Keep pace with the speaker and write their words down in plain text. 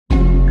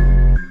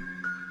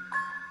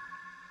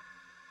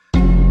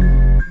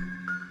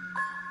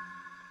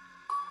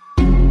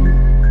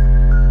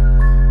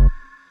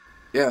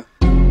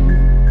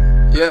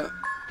Yeah,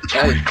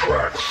 hey.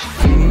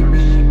 Eeny,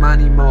 meeny,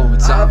 miny, mo.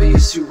 It's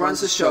obvious who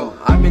runs the show.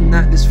 I've been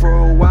at this for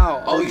a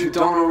while. Oh, you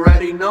don't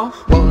already know?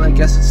 Well, I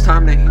guess it's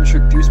time to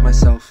introduce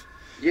myself.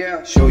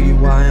 Yeah, show you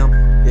who I am.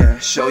 Yeah,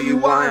 show you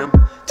who I am.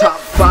 Top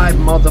 5,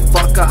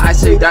 motherfucker, I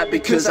say that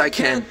because I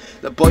can.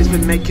 The boys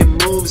been making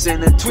moves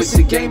in a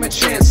twisted game of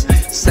chance.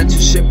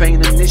 Censorship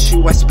ain't an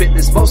issue, I spit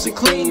this mostly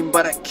clean,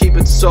 but I keep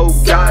it so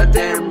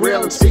goddamn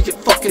real and speak it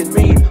fucking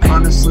mean.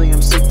 Honestly,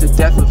 I'm sick to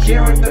death of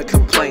hearing the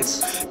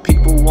complaints.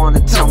 People wanna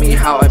tell me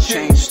how I've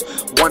changed.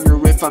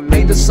 Wonder if I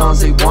made the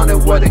songs they wanted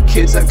were the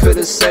kids I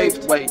could've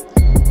saved. Wait,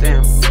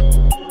 damn,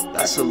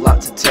 that's a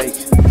lot to take.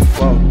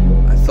 Whoa,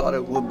 I thought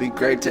it would be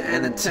great to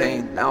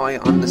entertain. Now I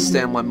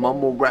understand why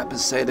mumble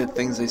rappers say the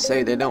things they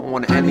say. They don't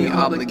want any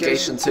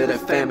obligation to the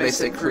fan base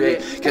they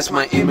create. Guess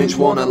my image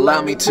won't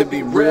allow me to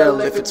be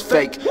real if it's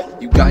fake.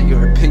 You got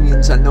your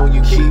opinions, I know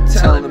you keep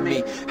telling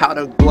me how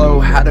to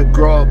glow, how to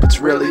grow up, it's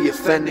really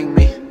offending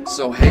me.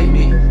 So hate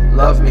me,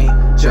 love me,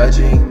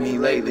 judging me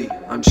lately.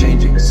 I'm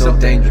changing, so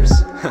dangerous.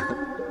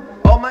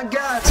 Oh my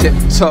god,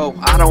 tiptoe,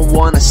 I don't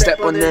wanna step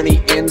on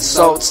any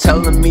insults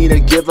telling me to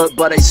give up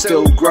but I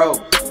still grow.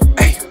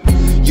 Hey,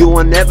 you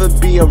will never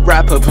be a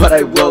rapper but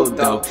I will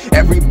though.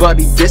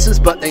 Everybody disses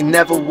but they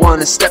never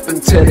wanna step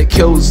into the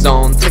kill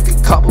zone. Take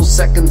a couple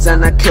seconds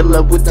and I kill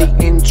her with the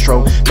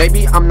intro.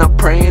 Maybe I'm not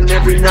praying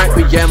every night,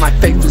 but yeah, my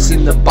faith is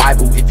in the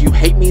Bible. If you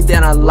hate me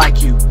then I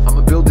like you.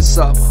 I'ma build this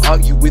up,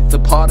 argue with the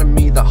part of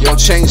me that won't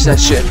change that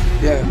shit.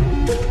 Yeah.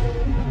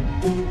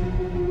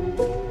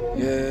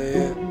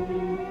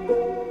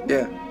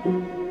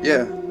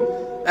 Yeah,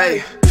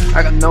 hey,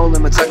 I got no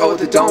limits, I go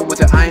with the dome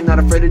with it, I ain't not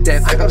afraid of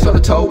death. I go toe to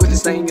toe with it,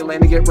 stay in your lane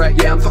to get right.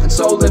 Yeah, I'm fucking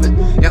so livid,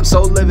 yeah, I'm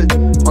so livid.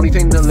 Only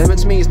thing that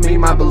limits me is me,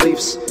 my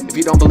beliefs. If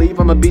you don't believe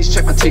I'm a beast,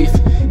 check my teeth.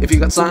 If you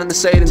got something to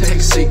say, then take a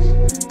seat,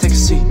 take a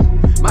seat.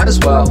 Might as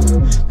well,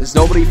 there's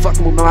nobody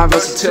fucking with my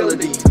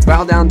versatility.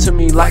 Bow down to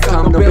me like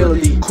I'm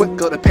nobility. Quick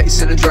go to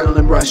pace and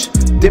adrenaline rush.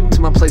 Dip to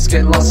my place,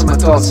 getting lost in my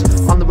thoughts.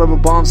 On the rubber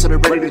bomb so they're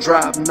ready to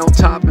drop. No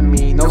topping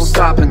me, no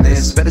stopping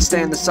this. Better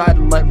stand aside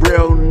and let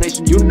real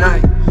nation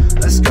unite.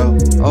 Let's go,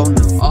 oh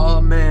no.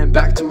 Oh man,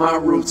 back to my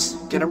roots.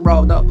 Getting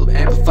rolled up with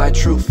amplified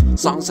truth.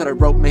 Songs that I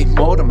wrote made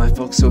more to my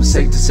folks, so it's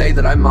safe to say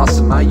that I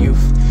mastered my youth.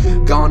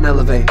 Go and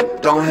elevate,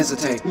 don't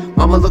hesitate.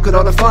 Mama, look at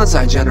all the funds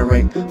I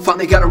generate.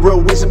 Finally got a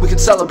real reason we can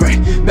celebrate.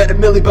 Met a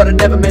milli but I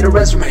never made a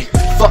resume.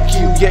 Fuck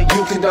you, yeah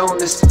you condone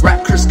this.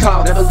 Rap Chris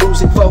Kyle, never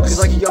losing focus.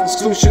 Like a young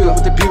school shooter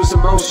with abused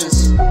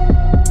emotions.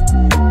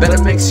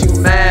 Better makes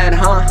you mad,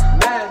 huh?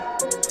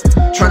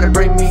 Trying to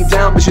bring me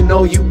down but you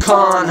know you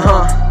can't,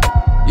 huh?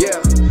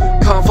 Yeah,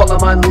 can't follow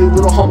my lead,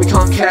 little homie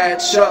can't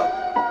catch up.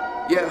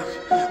 Yeah,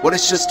 well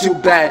it's just too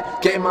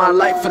bad. Gave my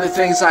life for the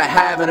things I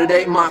have, and it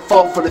ain't my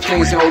fault for the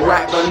things you'll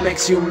rap. But it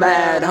makes you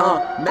mad,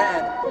 huh?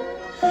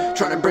 Mad.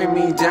 Trying to bring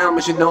me down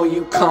but you know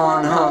you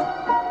can't,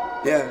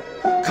 huh? Yeah,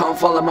 can't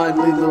follow my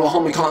lead, little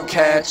homie can't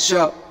catch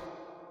up.